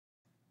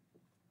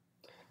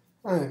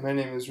Hi, my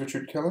name is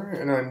Richard Keller,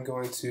 and I'm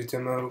going to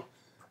demo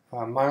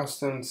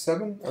Milestone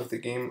 7 of the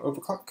game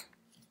Overclock.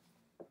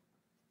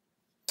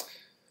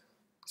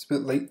 It's a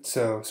bit late,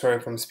 so sorry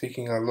if I'm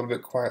speaking a little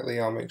bit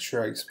quietly. I'll make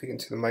sure I speak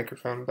into the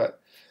microphone,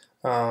 but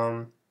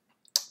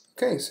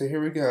okay, so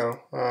here we go.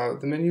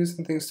 The menus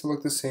and things still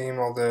look the same,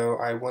 although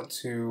I want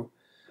to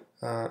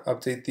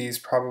update these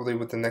probably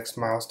with the next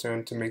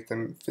milestone to make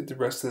them fit the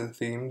rest of the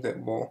theme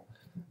that we'll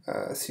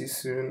see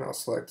soon. I'll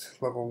select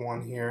level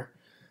 1 here.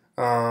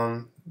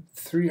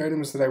 3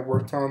 items that I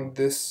worked on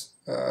this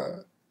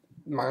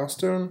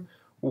milestone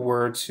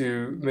were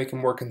to make a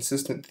more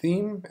consistent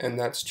theme, and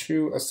that's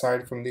true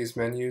aside from these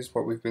menus,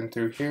 what we've been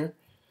through here.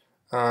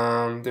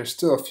 There's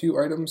still a few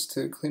items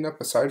to clean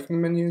up aside from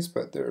the menus,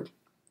 but they're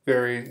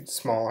very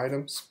small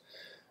items.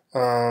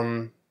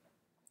 And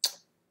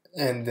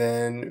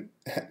then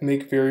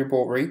make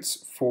variable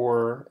rates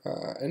for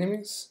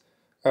enemies,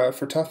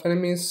 for tough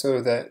enemies,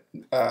 so that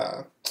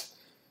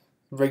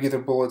regular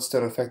bullets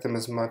don't affect them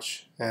as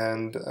much,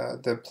 and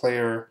the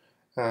player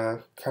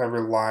kind of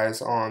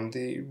relies on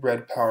the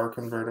red power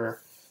converter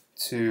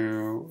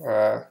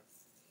to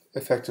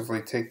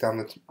effectively take down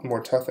the more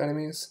tough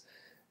enemies.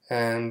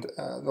 And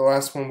the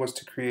last one was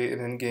to create an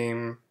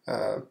in-game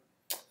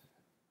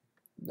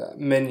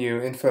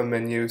info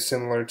menu,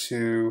 similar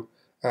to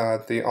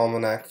the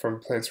almanac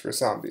from Plants vs.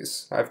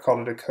 Zombies. I've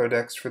called it a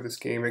codex for this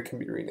game. It can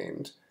be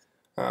renamed.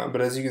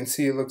 But as you can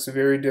see, it looks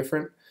very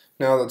different.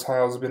 Now the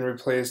tiles have been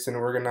replaced and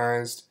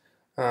organized,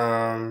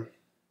 and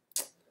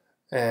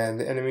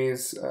the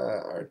enemies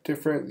are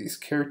different. These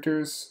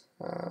characters,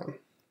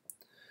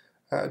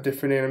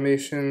 different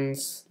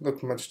animations,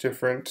 look much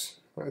different.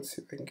 Let's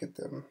see if I can get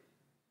them.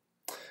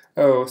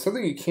 Oh,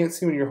 something you can't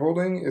see when you're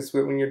holding is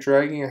that when you're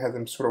dragging, I have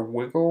them sort of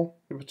wiggle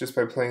just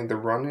by playing the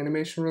run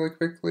animation really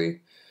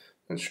quickly.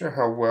 Not sure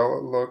how well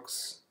it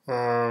looks.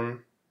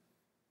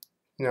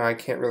 I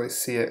can't really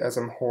see it as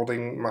I'm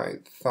holding my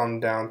thumb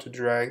down to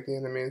drag the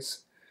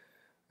enemies.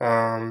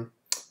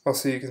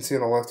 Also, you can see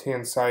on the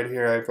left-hand side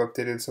here, I've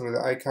updated some of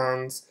the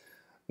icons.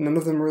 None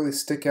of them really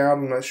stick out.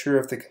 I'm not sure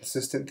if the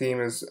consistent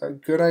theme is a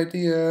good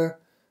idea.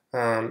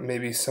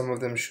 Maybe some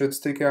of them should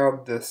stick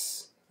out.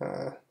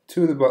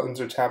 Two of the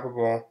buttons are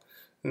tappable,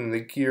 and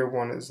the gear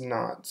one is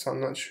not. So I'm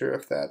not sure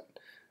if that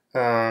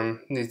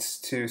needs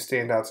to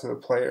stand out to the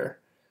player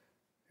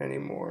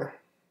anymore.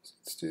 So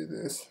let's do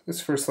this.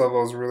 This first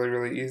level is really,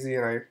 really easy,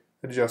 and I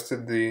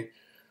adjusted the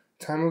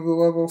time of the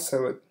level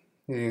so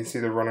you can see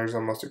the runners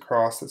almost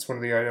across. That's one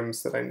of the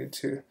items that I need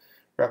to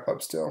wrap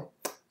up still.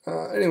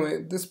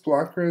 Anyway, this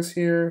blocker is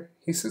here.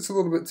 He sits a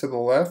little bit to the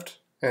left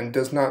and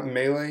does not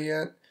melee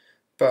yet,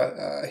 but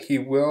he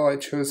will. I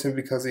chose him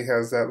because he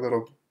has that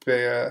little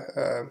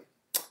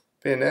bayonetta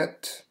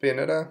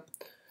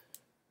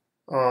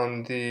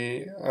on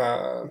the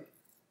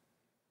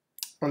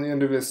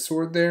end of his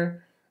sword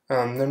there.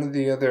 None of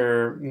the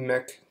other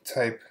mech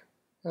type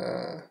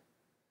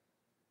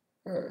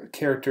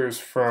characters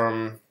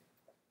from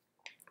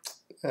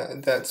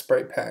that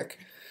sprite pack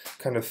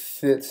kind of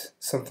fit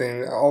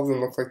something. All of them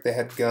looked like they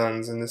had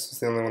guns, and this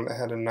was the only one that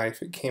had a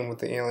knife. It came with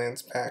the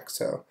aliens pack,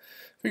 so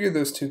I figured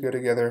those two go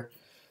together.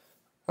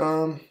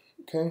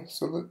 Okay,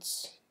 so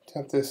let's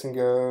tap this and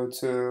go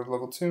to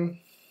level 2,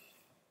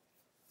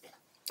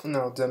 and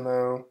I'll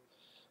demo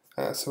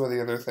some of the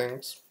other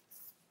things.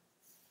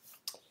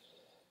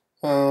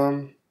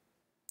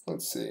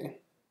 Let's see.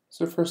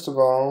 So first of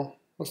all,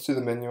 let's do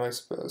the menu, I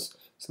suppose.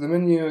 So the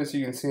menu, as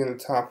you can see in the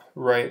top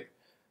right,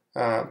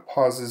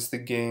 pauses the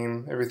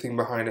game. Everything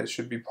behind it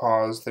should be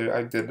paused.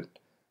 I did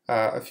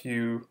a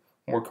few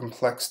more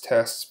complex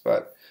tests,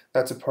 but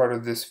that's a part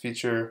of this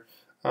feature.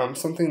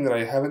 Something that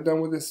I haven't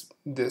done with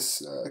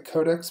this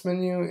codex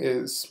menu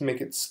is make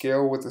it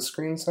scale with the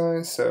screen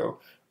size. So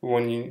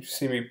when you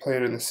see me play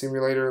it in the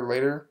simulator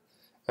later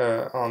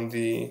on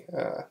the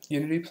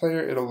Unity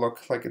player, it'll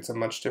look like it's a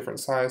much different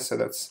size. So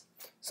that's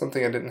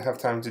something I didn't have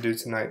time to do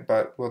tonight,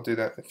 but we'll do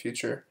that in the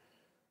future.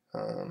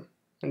 And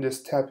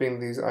just tapping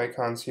these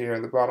icons here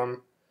at the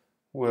bottom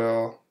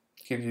will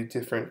give you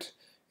different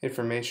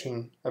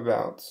information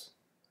about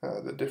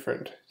the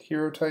different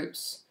hero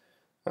types.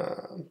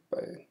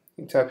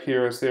 You tap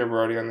heroes there, we're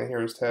already on the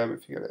heroes tab.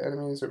 If you go to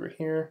enemies over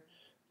here,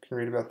 you can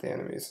read about the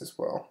enemies as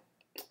well.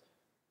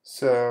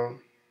 So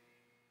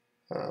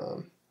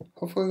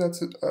hopefully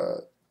that's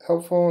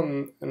helpful,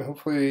 and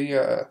hopefully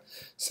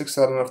sticks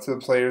out enough to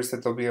the players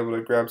that they'll be able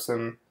to grab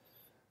some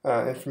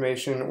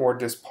information or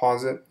just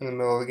pause it in the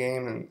middle of the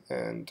game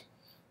and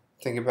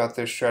think about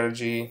their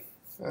strategy.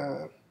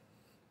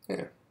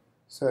 Yeah.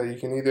 So you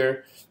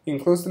can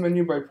close the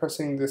menu by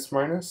pressing this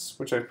minus,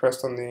 which I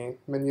pressed on the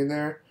menu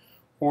there,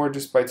 or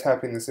just by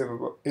tapping this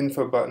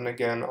info button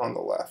again on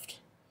the left.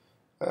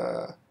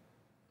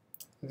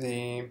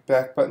 The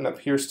back button up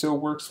here still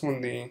works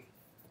when the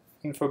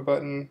info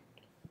button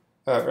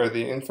or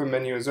the info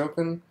menu is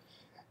open,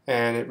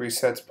 and it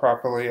resets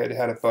properly. I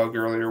had a bug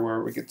earlier where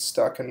we get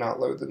stuck and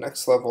not load the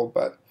next level,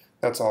 but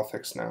that's all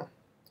fixed now.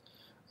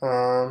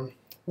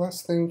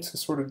 Last thing to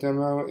sort of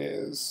demo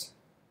is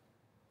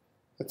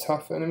the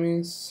tough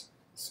enemies.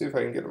 see if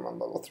I can get him on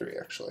level 3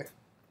 actually.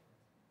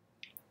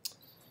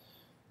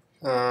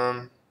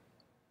 Oh,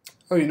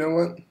 you know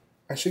what?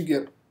 I should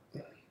get,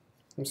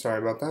 I'm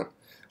sorry about that.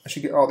 I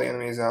should get all the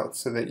enemies out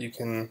so that you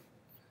can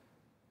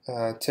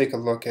take a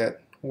look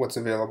at what's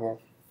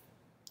available.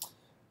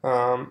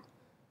 I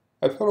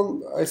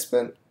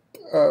spent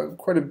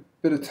quite a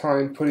bit of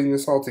time putting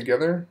this all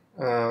together,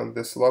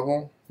 this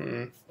level.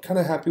 Kind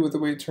of happy with the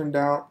way it turned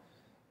out.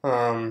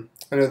 I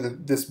know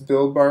that this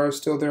build bar is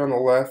still there on the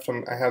left.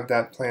 I have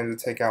that planned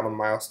to take out on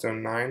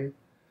Milestone 9.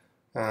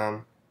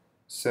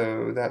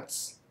 So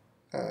that's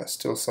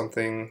still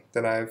something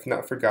that I've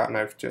not forgotten.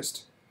 I've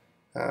just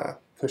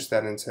pushed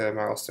that into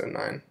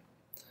Milestone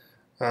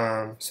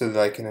 9 so that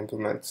I can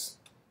implement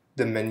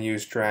the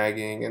menus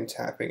dragging and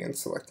tapping and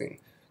selecting,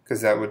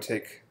 because that would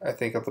take, I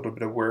think, a little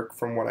bit of work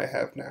from what I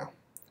have now.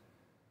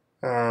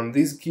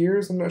 These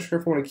gears, I'm not sure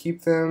if I want to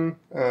keep them.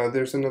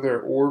 There's another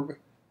orb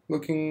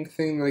looking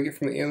thing that I get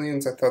from the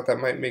aliens. I thought that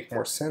might make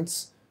more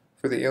sense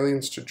for the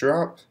aliens to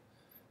drop.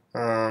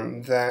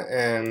 That,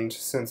 and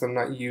since I'm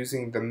not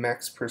using the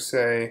mechs per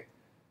se,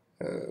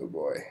 oh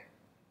boy.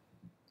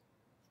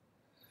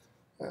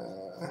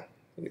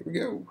 Here we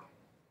go.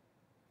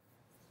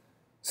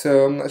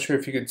 So I'm not sure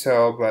if you could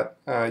tell, but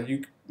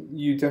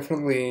you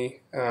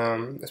definitely,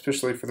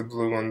 especially for the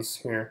blue ones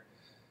here,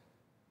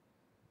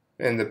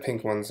 and the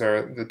pink ones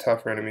are the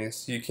tougher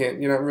enemies.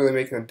 You're not really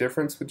making a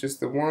difference with just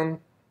the one,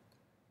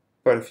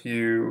 but if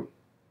you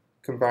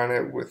combine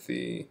it with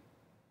the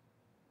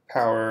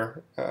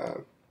power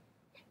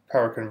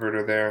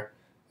converter there,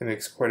 it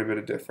makes quite a bit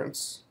of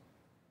difference.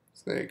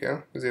 So there you go.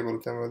 I was able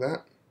to demo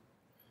that.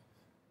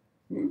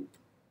 Oop.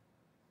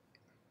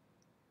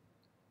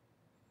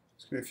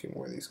 Let's get a few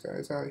more of these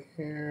guys out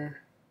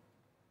here.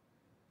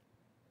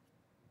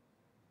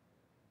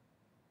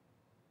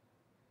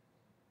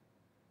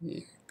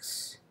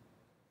 Yikes.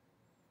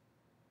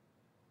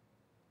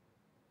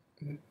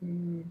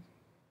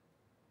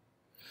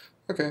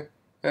 Okay,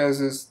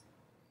 as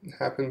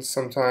happens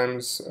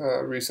sometimes,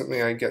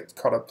 recently I get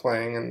caught up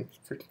playing and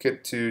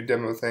forget to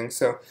demo things.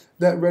 So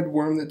that red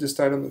worm that just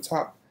died on the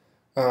top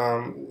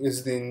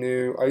is the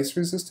new ice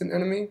resistant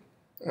enemy.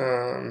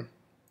 I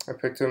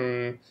picked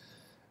him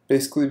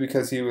basically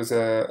because he was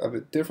a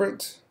bit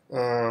different,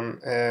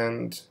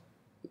 and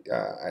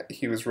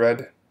he was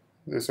red.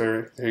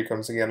 Here he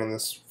comes again on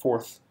this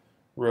 4th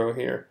row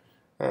here.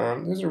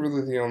 Those are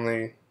really the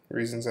only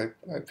reasons I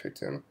picked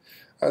him.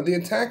 The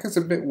attack is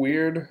a bit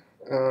weird.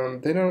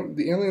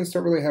 The aliens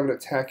don't really have an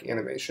attack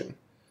animation.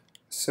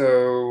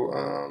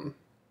 So,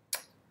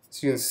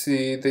 as you can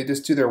see, they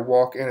just do their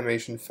walk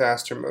animation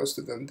faster, most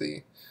of them.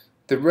 The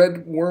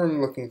red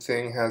worm looking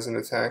thing has an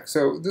attack.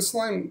 So this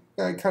slime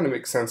kind of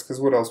makes sense,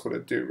 because what else would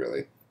it do,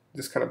 really?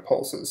 Just kind of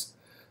pulses.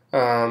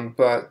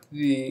 But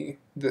the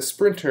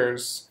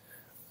sprinters,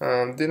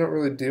 they don't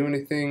really do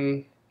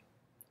anything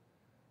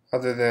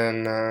other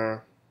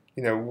than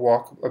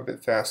walk a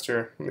bit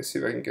faster. Let me see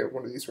if I can get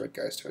one of these red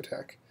guys to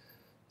attack.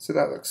 So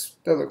that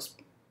looks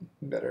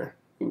better.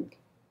 Ooh,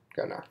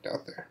 got knocked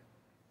out there.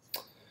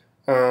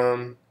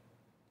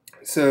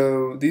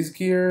 So these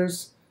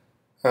gears,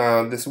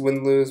 this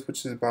wind lose,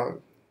 which is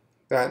about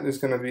that, is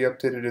going to be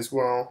updated as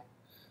well,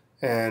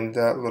 and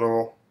that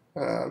little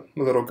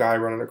guy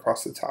running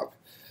across the top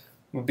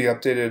will be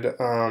updated.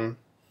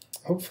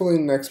 Hopefully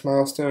next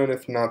milestone,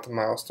 if not the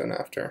milestone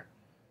after.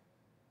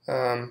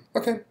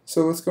 Okay,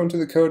 so let's go into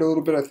the code a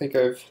little bit. I think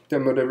I've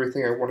demoed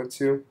everything I wanted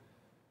to.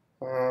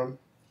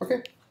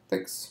 Okay,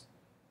 thanks.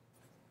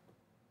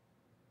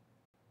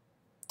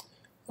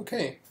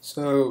 Okay,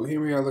 so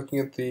here we are looking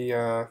at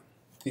the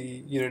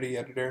Unity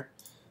editor.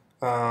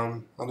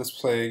 I'll just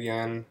play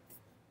again.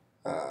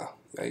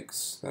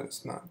 Yikes, that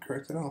is not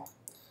correct at all.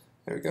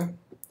 There we go.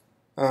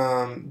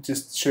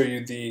 Just show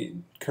you the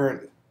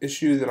current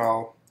issue that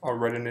I'll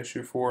write an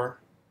issue for.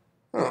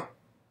 Oh.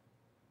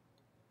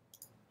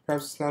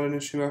 Perhaps it's not an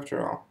issue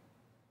after all.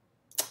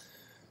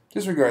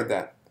 Disregard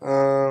that.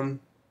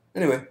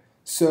 Anyway,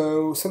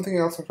 so something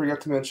else I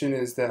forgot to mention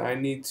is that I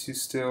need to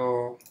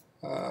still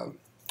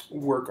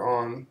work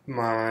on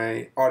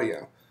my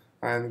audio.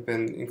 I haven't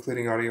been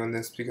including audio in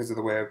this because of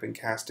the way I've been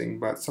casting,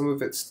 but some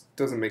of it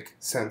doesn't make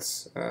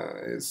sense.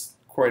 It's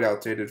quite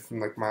outdated from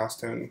like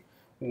Milestone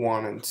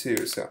 1 and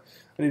 2, so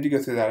I need to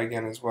go through that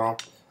again as well.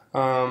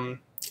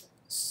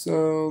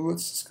 So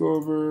let's just go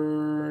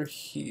over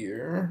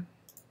here.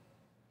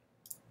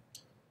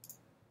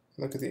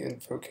 Look at the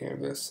info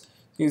canvas.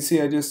 You can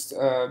see I just,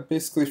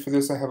 basically for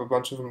this I have a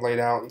bunch of them laid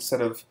out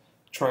instead of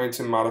trying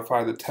to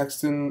modify the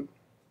text and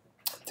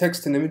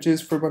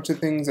images for a bunch of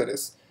things. I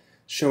just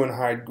show and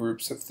hide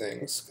groups of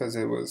things because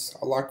it was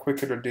a lot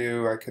quicker to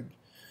do. I could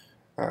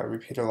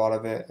repeat a lot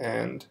of it,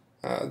 and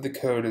the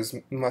code is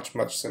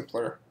much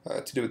simpler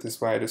to do it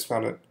this way. I just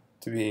found it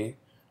to be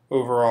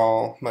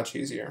overall much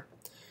easier.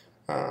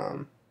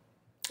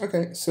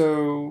 Okay,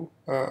 so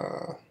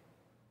as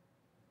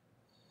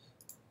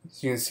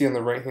you can see on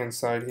the right hand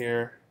side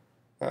here,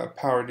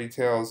 power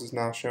details is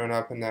now showing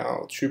up, and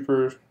now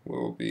trooper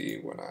will be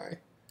when I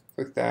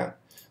click that.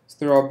 So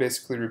they're all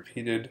basically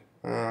repeated.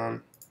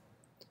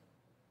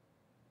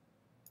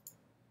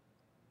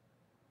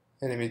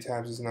 enemy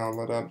tabs is now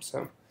lit up.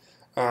 So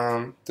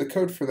the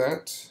code for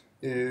that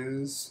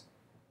is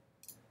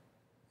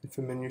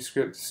info menu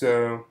script.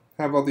 So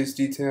have all these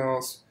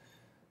details.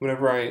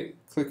 Whenever I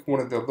click one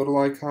of the little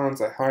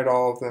icons, I hide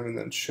all of them and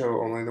then show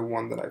only the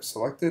one that I've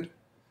selected.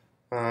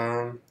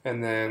 And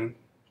then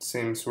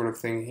same sort of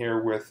thing here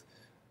with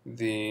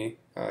the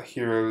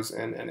Heroes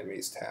and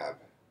Enemies tab.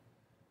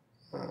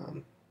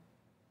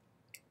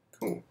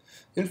 Cool.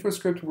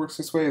 InfoScript works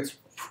this way. It's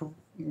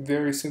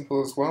very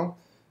simple as well.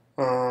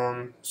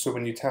 So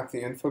when you tap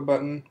the info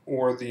button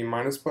or the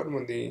minus button,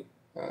 when you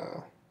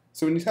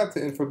tap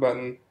the info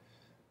button,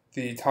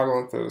 the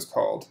toggle info is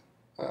called.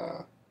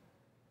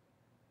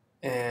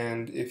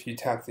 And if you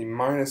tap the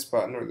minus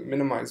button or the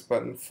minimize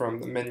button from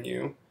the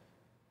menu,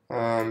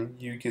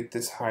 you get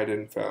this hide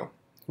info,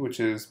 which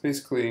is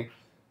basically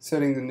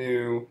setting the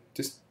new,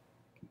 just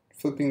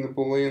flipping the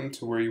boolean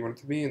to where you want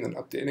it to be and then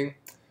updating.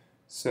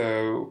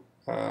 So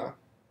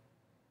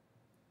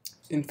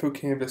info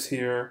canvas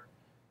here,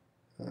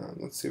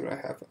 let's see what I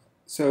have.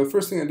 So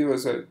first thing I do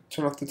is I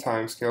turn off the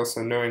time scale,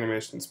 so no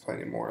animations play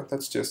anymore.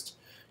 That's just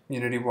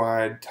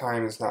Unity-wide,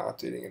 time is not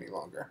updating any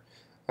longer.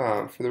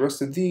 For the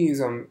rest of these,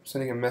 I'm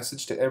sending a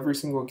message to every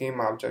single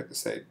game object to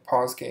say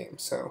pause game.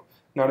 So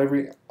not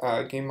every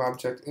game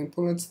object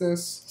implements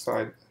this. So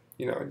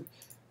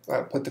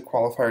I put the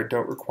qualifier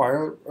don't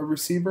require a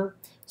receiver.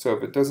 So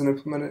if it doesn't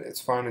implement it, it's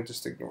fine. It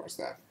just ignores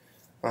that.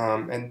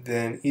 And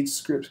then each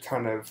script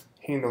kind of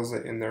handles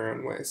it in their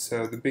own way.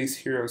 So the base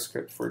hero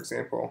script, for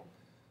example,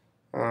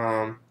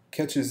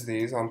 catches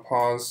these on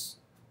pause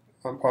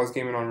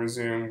game and on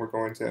resume. We're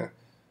going to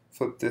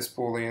flip this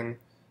boolean.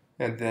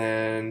 And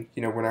then,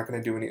 we're not going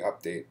to do any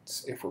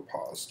updates if we're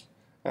paused.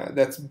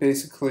 That's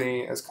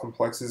basically as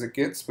complex as it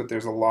gets, but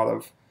there's a lot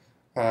of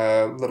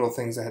little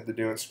things I had to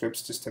do in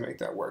scripts just to make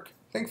that work.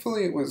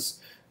 Thankfully, it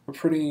was a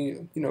pretty,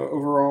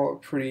 overall, a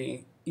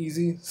pretty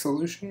easy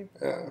solution.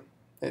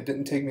 It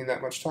didn't take me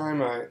that much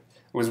time. I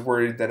was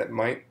worried that it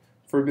might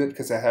for a bit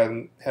because I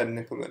hadn't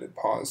implemented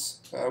pause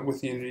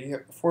with Unity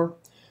yet before.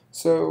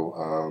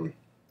 So,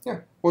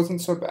 yeah,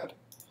 wasn't so bad.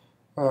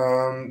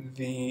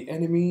 The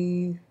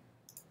enemy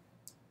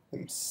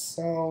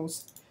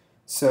themselves.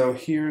 So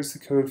here's the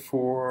code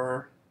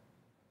for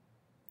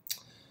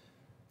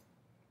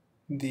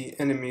the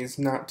enemies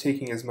not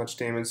taking as much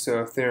damage.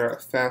 So if they're a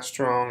fast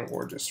strong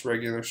or just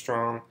regular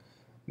strong,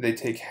 they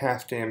take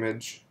half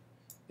damage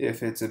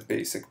if it's a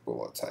basic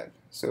bullet type.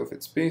 So if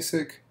it's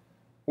basic,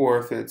 or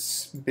if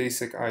it's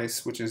basic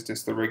ice, which is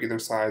just the regular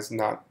size,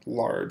 not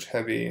large,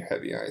 heavy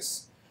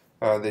ice,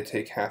 they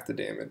take half the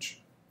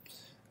damage.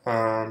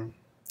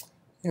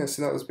 Yeah,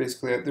 so that was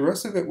basically it. The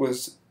rest of it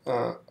was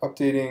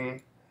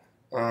updating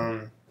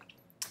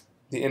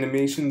the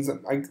animations.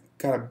 I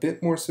got a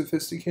bit more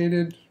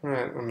sophisticated,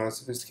 or not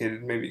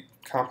sophisticated, maybe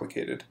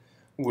complicated,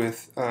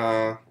 with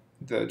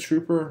the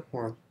trooper,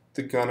 or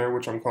the gunner,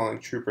 which I'm calling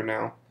trooper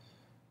now.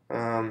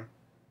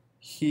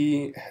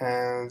 He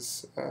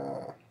has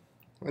a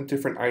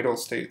different idle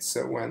states,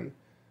 so when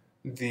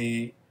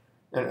an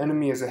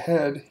enemy is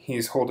ahead,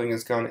 he's holding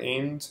his gun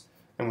aimed,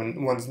 and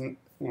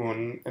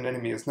when an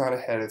enemy is not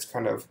ahead, it's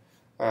kind of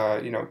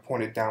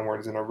pointed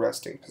downwards in a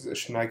resting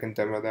position. I can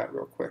demo that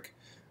real quick.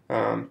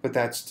 But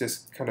that's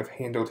just kind of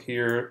handled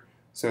here.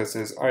 So it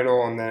says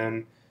idle, and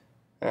then,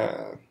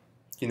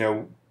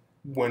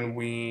 when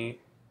we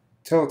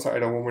tell it to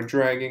idle, when we're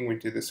dragging, we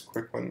do this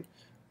quick one.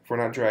 If we're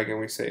not dragging,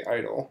 we say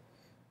idle.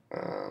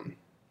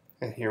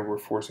 And here we're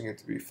forcing it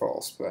to be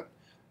false, but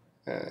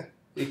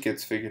it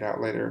gets figured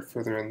out later,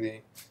 further in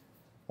the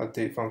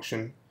update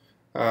function.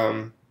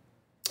 And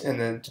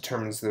then it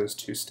determines those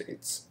two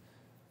states.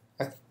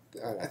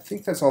 I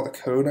think that's all the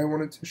code I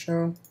wanted to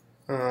show.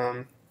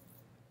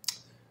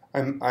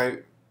 I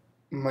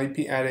might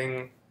be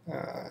adding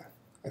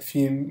a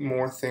few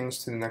more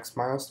things to the next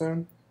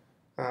milestone,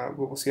 but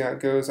we'll see how it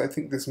goes. I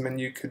think this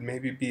menu could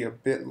maybe be a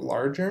bit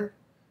larger.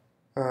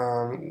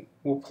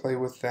 We'll play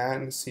with that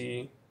and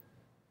see,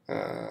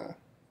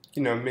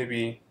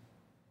 maybe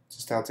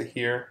just out to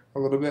here a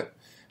little bit,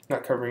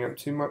 not covering up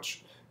too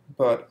much,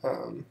 but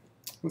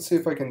let's see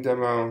if I can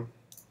demo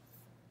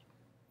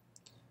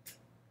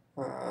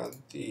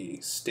the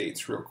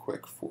states real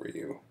quick for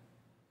you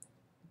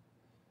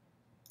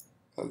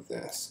of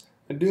this.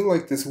 I do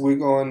like this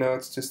wiggle. I know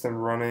it's just them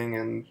running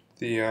and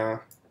the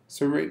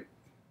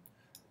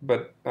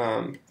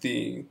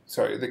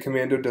the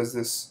commando does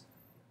this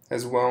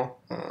as well.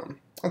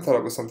 I thought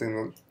it was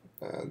something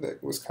that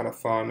was kind of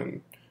fun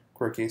and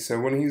quirky. So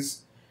when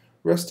he's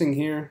resting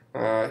here,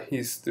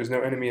 there's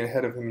no enemy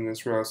ahead of him in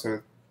this row,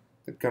 so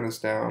the gun is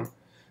down.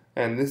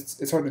 And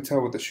it's hard to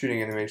tell with the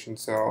shooting animation,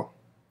 so I'll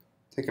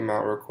take him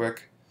out real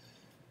quick.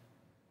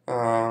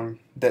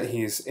 That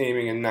he's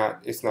aiming and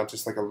it's not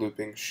just like a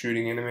looping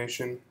shooting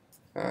animation.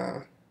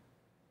 So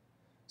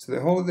they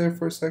hold it there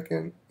for a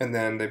second, and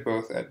then they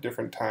both at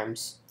different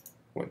times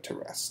went to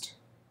rest.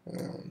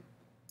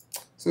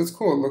 So it's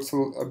cool. It looks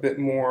a bit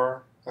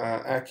more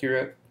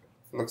accurate.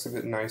 It looks a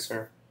bit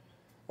nicer.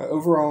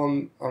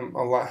 Overall, I'm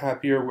a lot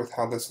happier with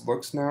how this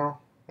looks now.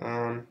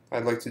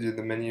 I'd like to do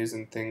the menus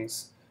and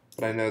things,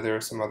 but I know there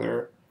are some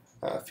other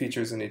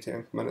features I need to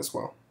implement as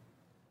well.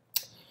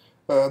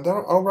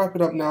 I'll wrap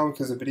it up now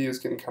because the video is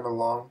getting kind of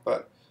long,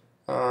 but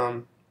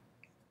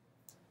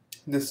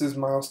this is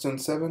Milestone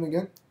 7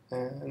 again,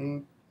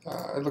 and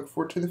I look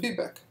forward to the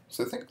feedback.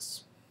 So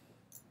thanks.